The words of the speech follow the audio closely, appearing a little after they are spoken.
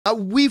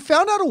We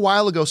found out a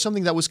while ago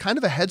something that was kind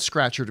of a head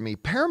scratcher to me.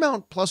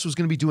 Paramount Plus was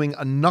going to be doing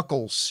a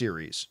Knuckles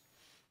series,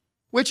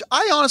 which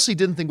I honestly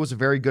didn't think was a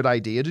very good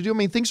idea to do. I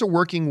mean, things are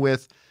working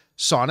with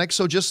Sonic,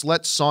 so just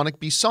let Sonic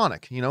be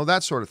Sonic, you know,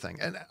 that sort of thing.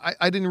 And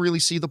I didn't really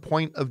see the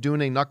point of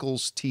doing a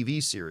Knuckles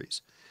TV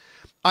series.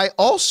 I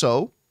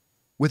also,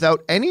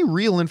 without any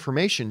real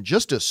information,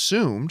 just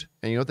assumed,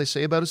 and you know what they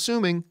say about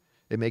assuming,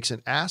 it makes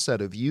an ass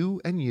out of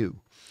you and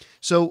you.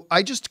 So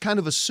I just kind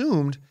of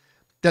assumed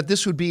that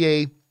this would be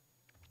a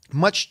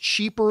much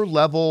cheaper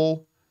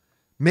level,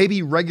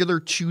 maybe regular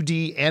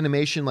 2D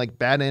animation, like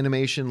bad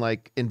animation,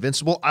 like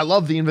Invincible. I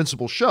love the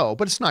Invincible show,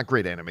 but it's not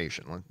great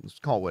animation. Let's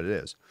call it what it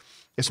is.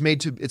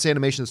 It's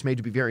animation that's made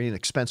to be very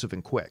inexpensive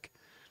and quick.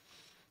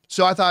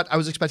 So I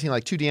was expecting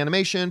like 2D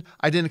animation.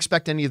 I didn't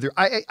expect any of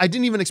I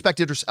didn't even expect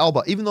Idris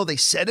Elba. Even though they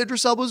said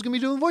Idris Elba was going to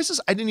be doing voices,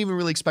 I didn't even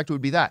really expect it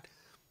would be that.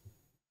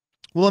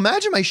 Well,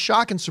 imagine my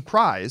shock and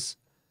surprise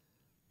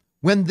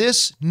when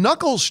this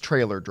Knuckles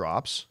trailer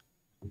drops.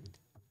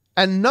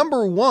 And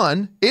number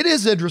one, it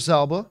is Idris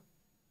Elba.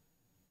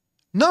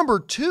 Number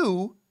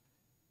two,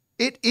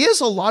 it is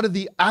a lot of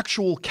the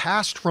actual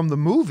cast from the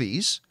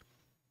movies.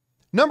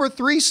 Number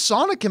three,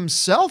 Sonic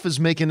himself is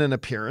making an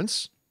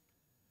appearance.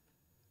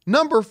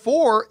 Number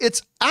four,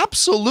 it's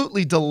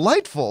absolutely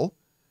delightful.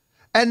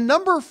 And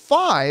number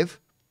five,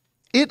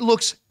 it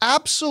looks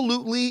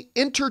absolutely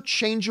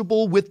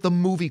interchangeable with the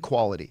movie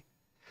quality.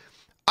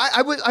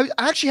 I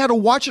actually had to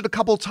watch it a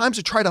couple of times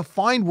to try to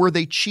find where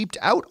they cheaped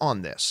out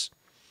on this.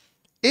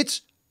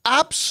 It's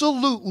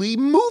absolutely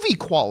movie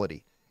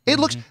quality. It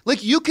looks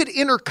like you could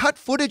intercut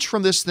footage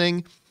from this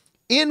thing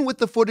in with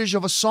the footage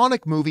of a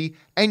Sonic movie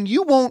and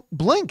you won't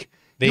blink.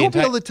 You won't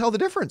be able to tell the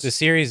difference. The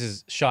series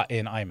is shot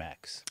in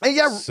IMAX. And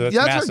yeah, so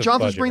that's right.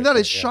 Jonathan's bringing that.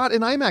 It's shot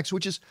in IMAX,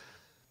 which is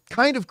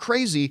kind of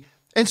crazy.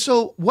 And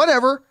so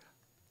whatever,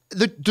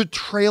 the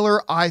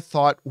trailer I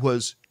thought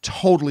was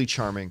totally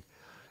charming.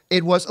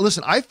 It was,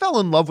 listen, I fell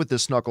in love with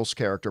this Knuckles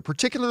character,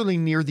 particularly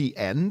near the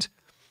end.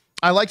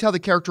 I liked how the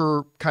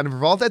character kind of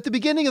evolved. At the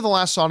beginning of the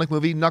last Sonic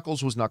movie,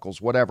 Knuckles was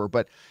Knuckles, whatever.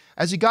 But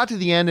as he got to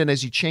the end and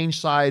as he changed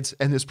sides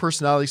and his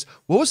personalities,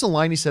 what was the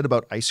line he said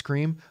about ice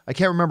cream? I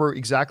can't remember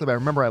exactly, but I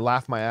remember I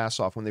laughed my ass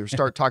off when they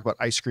start talking about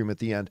ice cream at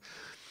the end.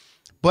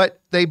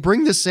 But they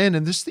bring this in,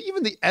 and this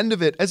even the end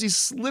of it, as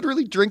he's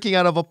literally drinking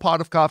out of a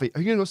pot of coffee.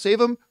 Are you going to go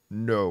save him?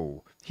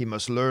 No, he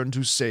must learn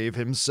to save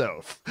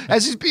himself.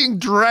 As he's being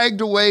dragged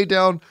away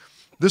down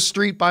the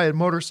street by a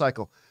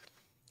motorcycle.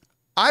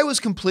 I was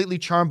completely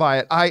charmed by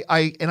it.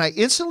 I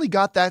instantly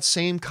got that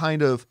same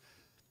kind of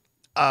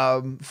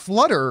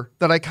flutter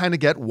that I kind of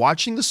get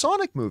watching the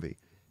Sonic movie.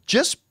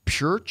 Just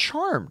pure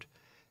charmed.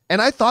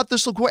 And I thought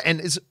this looked great. And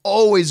it's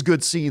always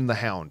good seeing the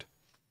Hound.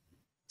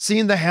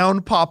 Seeing the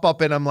Hound pop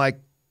up and I'm like,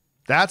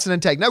 that's an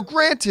intake. Now,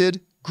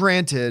 granted,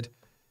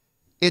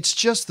 it's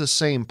just the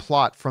same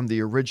plot from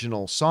the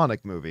original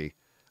Sonic movie.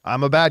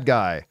 I'm a bad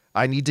guy.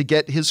 I need to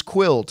get his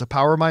quill to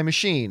power my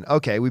machine.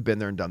 Okay, we've been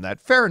there and done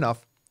that. Fair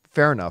enough.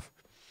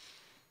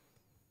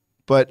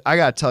 But I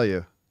got to tell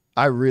you,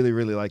 I really,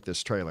 really like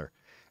this trailer.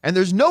 And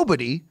there's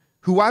nobody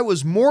who I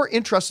was more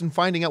interested in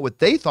finding out what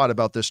they thought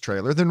about this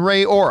trailer than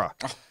Ray Ora.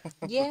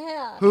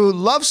 Yeah. Who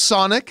loves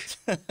Sonic.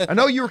 I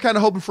know you were kind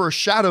of hoping for a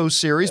Shadows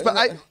series, but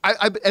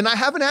I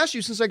haven't asked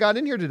you since I got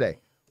in here today.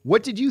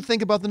 What did you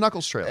think about the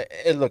Knuckles trailer?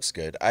 It looks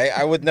good.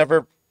 I would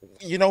never,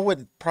 you know,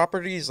 with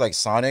properties like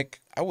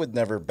Sonic, I would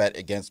never bet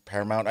against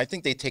Paramount. I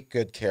think they take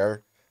good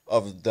care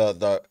of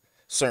the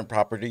certain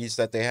properties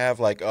that they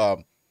have. Like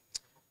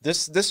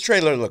this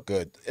trailer looked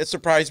good. It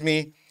surprised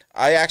me.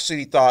 I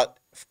actually thought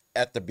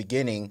at the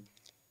beginning,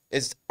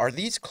 are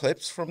these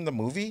clips from the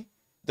movie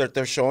that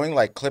they're showing,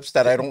 like clips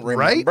that I don't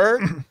remember?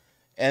 Right?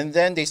 And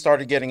then they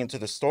started getting into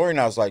the story, and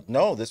I was like,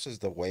 no, this is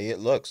the way it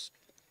looks.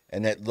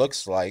 And it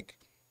looks like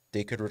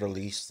they could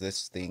release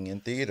this thing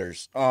in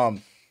theaters.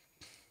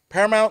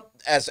 Paramount,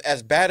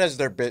 as bad as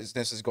their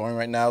business is going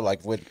right now,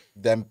 like with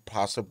them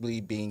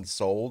possibly being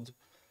sold,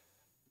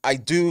 I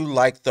do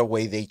like the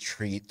way they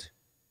treat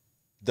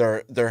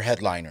their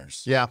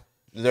headliners. Yeah.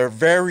 They're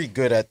very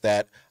good at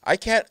that.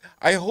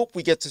 I hope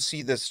we get to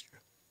see this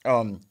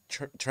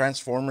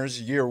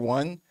Transformers Year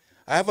 1.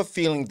 I have a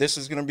feeling this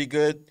is going to be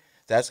good.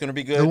 That's going to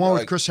be good. The one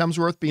with Chris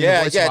Hemsworth being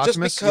the voice of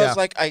Optimus? Just because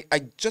like I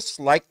just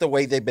like the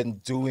way they've been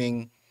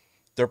doing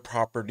their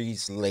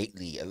properties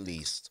lately, at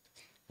least.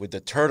 With the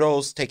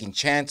Turtles taking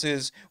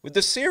chances. With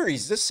the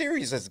series. This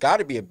series has got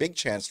to be a big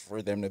chance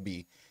for them to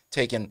be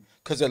taken,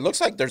 because it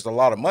looks like there's a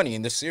lot of money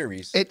in this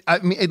series. I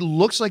mean, it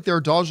looks like there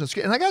are dollars on the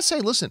screen. And I got to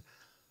say, listen,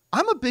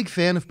 I'm a big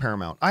fan of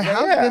Paramount. I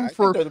have been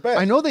for,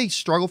 I know they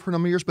struggled for a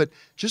number of years, but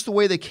just the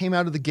way they came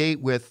out of the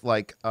gate with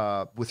like,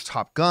 with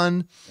Top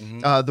Gun,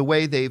 the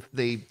way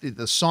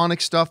the Sonic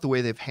stuff, the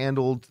way they've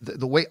handled,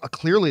 the way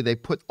clearly they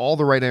put all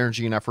the right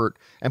energy and effort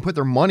and put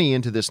their money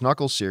into this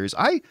Knuckles series.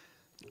 I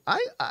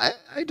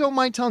don't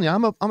mind telling you,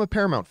 I'm a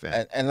Paramount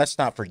fan. And let's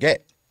not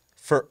forget,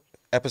 for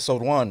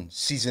Episode 1,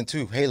 Season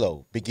 2,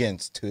 Halo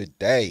begins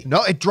today.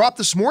 No, it dropped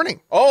this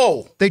morning.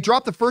 Oh, They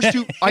dropped the first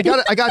two. I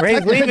got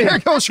Ray's leaving. there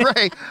goes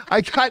Ray.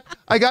 I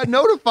got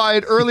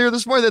notified earlier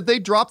this morning that they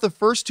dropped the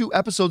first 2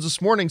 episodes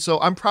this morning. So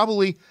I'm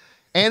probably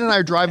Ann and I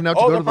are driving out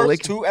to go to the first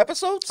lake. 2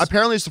 episodes?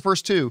 Apparently it's the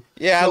first 2.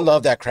 Yeah, I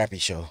love that crappy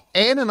show.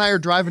 Ann and I are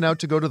driving out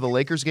to go to the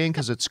Lakers game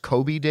because it's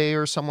Kobe Day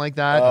or something like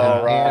that. Oh,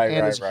 and right,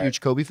 Ann is a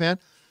huge Kobe fan.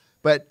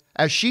 But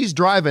as she's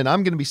driving,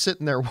 I'm going to be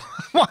sitting there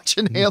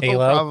watching Halo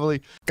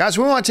probably. Guys,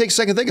 we want to take a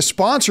second to thank a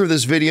sponsor of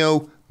this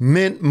video,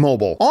 Mint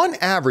Mobile. On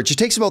average, it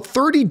takes about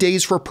 30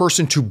 days for a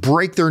person to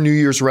break their New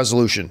Year's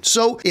resolution.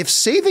 So if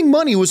saving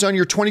money was on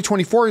your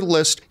 2024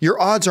 list, your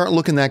odds aren't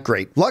looking that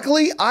great.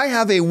 Luckily, I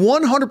have a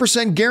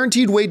 100%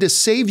 guaranteed way to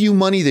save you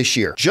money this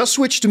year. Just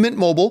switch to Mint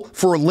Mobile.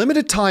 For a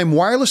limited time,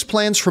 wireless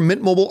plans from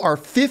Mint Mobile are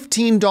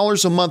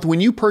 $15 a month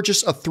when you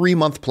purchase a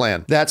 3-month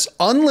plan. That's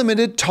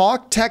unlimited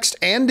talk, text,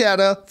 and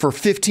data for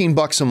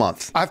 $15 a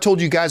month. I've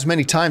told you guys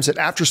many times that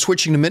after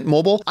switching to Mint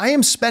Mobile, I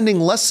am spending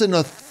less than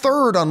a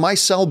third on my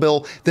cell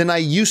bill than I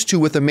used to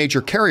with a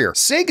major carrier.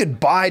 Say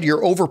goodbye to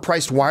your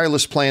overpriced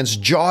wireless plans,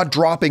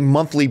 jaw-dropping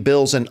monthly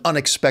bills, and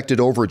unexpected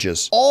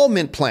overages. All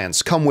Mint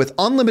plans come with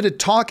unlimited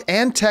talk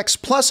and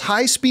text plus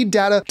high-speed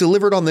data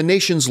delivered on the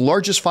nation's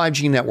largest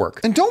 5G network.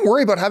 And don't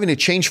worry about having to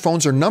change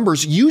phones or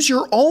numbers. Use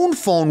your own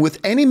phone with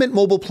any Mint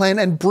Mobile plan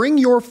and bring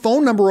your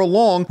phone number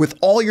along with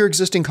all your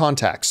existing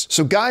contacts.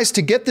 So guys,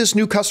 to get this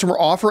new customer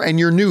offer and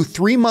your new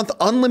 3-month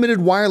unlimited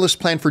wireless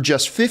plan for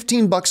just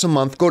 $15 a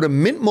month, go to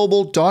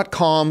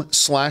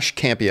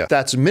mintmobile.com/Campea.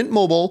 That's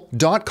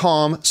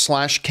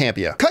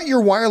mintmobile.com/Campea. Cut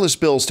your wireless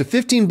bills to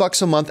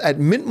 $15 a month at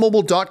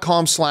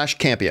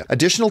mintmobile.com/Campea.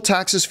 Additional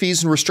taxes,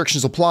 fees, and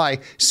restrictions apply.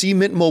 See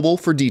Mint Mobile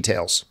for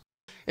details.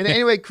 And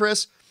anyway,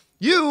 Chris,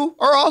 you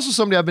are also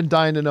somebody I've been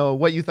dying to know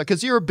what you thought,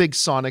 because you're a big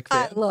Sonic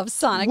fan. I love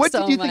Sonic What so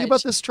did you much. think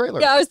about this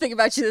trailer? Yeah, I was thinking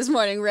about you this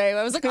morning, Ray.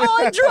 I was like,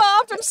 oh, it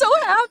dropped. I'm so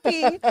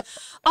happy.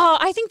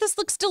 I think this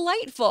looks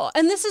delightful.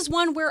 And this is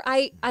one where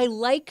I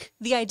like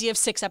the idea of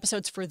 6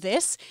 episodes for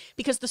this,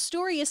 because the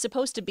story is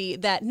supposed to be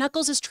that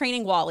Knuckles is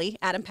training Wally,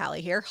 Adam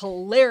Pally here,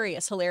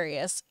 hilarious,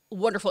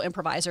 wonderful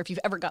improviser. If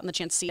you've ever gotten the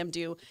chance to see him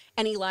do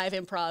any live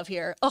improv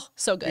here, oh,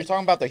 so good. You're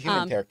talking about the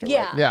human character,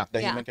 yeah, right? Yeah. The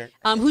human character.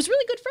 Who's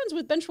really good friends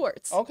with Ben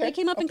Schwartz. Okay, They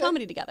came up in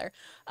comedy together.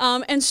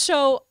 And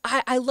so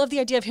I love the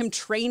idea of him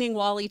training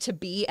Wally to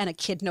be an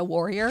echidna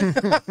warrior.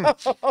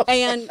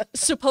 And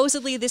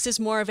supposedly this is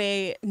more of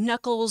a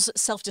Knuckles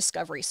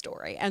self-discovery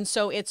story. And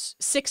so it's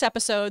 6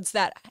 episodes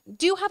that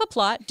do have a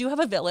plot, do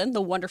have a villain,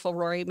 the wonderful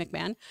Rory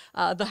McMahon,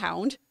 the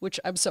Hound, which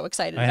I'm so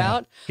excited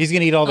about. He's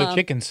going to eat all the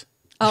chickens.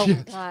 Oh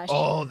my gosh.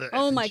 Oh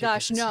My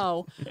gosh,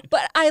 no.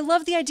 But I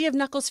love the idea of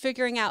Knuckles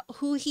figuring out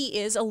who he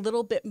is a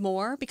little bit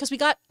more, because we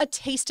got a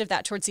taste of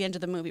that towards the end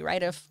of the movie,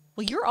 right? Of,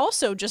 well, you're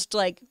also just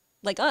like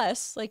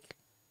us. Like,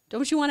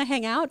 don't you want to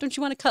hang out? Don't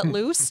you want to cut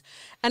loose?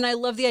 And I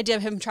love the idea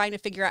of him trying to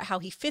figure out how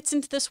he fits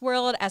into this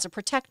world as a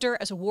protector,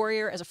 as a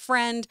warrior, as a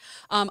friend.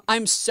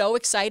 I'm so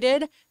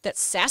excited that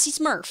Sassy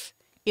Smurf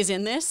is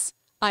in this.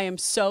 I am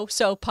so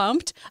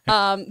pumped.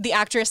 The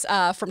actress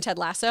from Ted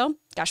Lasso,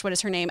 gosh, what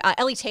is her name?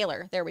 Ellie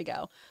Taylor. There we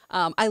go.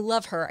 I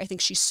love her. I think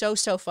she's so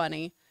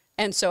funny.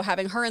 And so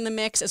having her in the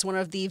mix as one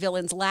of the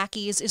villain's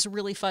lackeys is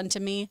really fun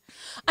to me.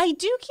 I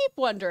do keep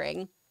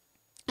wondering,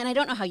 and I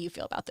don't know how you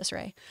feel about this,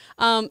 Ray.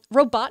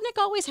 Robotnik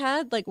always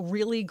had like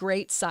really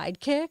great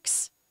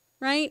sidekicks,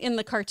 right? In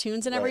the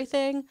cartoons and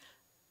everything.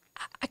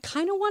 I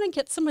kind of want to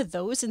get some of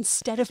those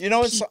instead of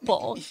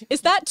people.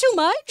 Is that too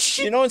much?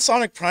 You know, in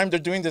Sonic Prime, they're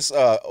doing this,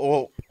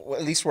 well,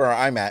 at least where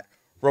I'm at,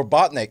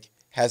 Robotnik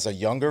has a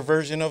younger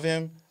version of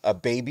him, a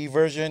baby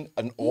version,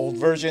 an old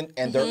version,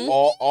 and they're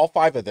all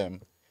 5 of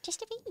them.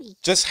 Just a baby.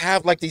 Just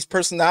have like these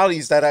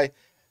personalities that I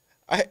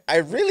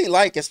really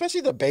like,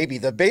 especially the baby.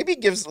 The baby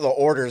gives the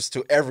orders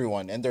to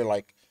everyone, and they're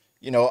like,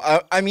 you know,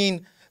 I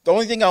mean, the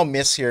only thing I'll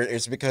miss here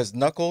is because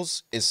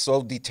Knuckles is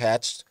so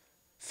detached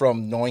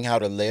from knowing how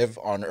to live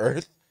on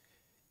Earth,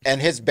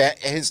 and his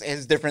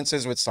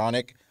differences with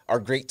Sonic are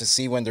great to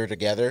see when they're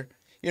together.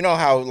 You know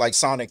how like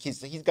Sonic,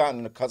 he's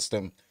gotten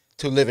accustomed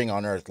to living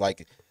on Earth,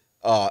 like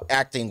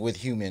acting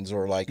with humans,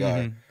 or like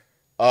I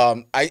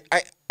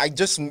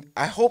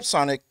hope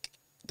Sonic,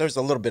 there's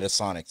a little bit of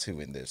Sonic too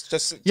in this.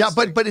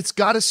 But it's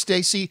got to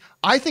stay. See,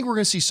 I think we're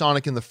going to see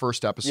Sonic in the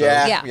first episode.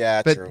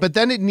 Yeah, true. But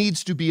then it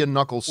needs to be a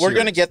Knuckles We're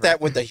going to series, get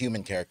that with the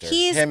human character.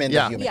 Him and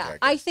the human character.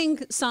 I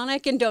think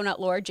Sonic and Donut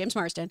Lord, James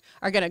Marsden,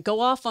 are going to go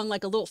off on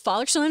like a little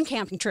father-son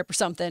camping trip or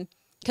something.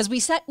 Because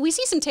we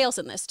see some Tails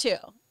in this too,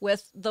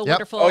 with the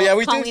wonderful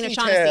Colleen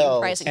O'Shaughnessy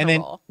reprising her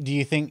role. Do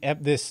you think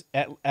this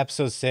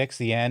episode 6,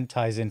 the end,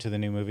 ties into the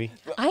new movie?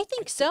 I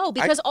think so,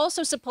 because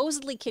also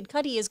supposedly Kid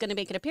Cudi is going to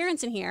make an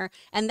appearance in here,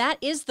 and that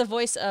is the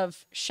voice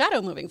of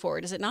Shadow moving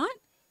forward, is it not?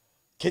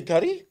 Kid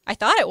Cudi? I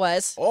thought it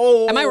was.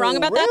 Oh, am I wrong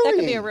about that? That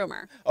could be a really?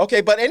 rumor.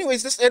 Okay, but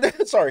anyways, this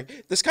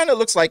kind of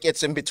looks like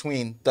it's in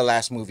between the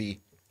last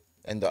movie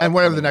And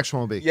whatever the next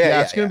one will be.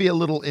 Yeah, It's going to be a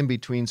little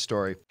in-between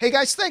story. Hey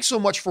guys, thanks so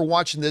much for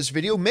watching this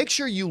video. Make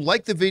sure you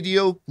like the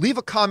video, leave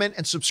a comment,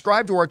 and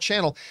subscribe to our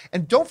channel.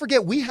 And don't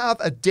forget, we have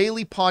a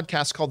daily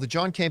podcast called the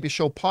John Campea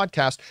Show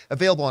Podcast,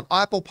 available on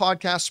Apple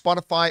Podcasts,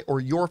 Spotify, or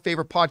your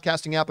favorite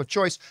podcasting app of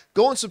choice.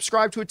 Go and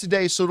subscribe to it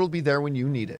today so it'll be there when you need it.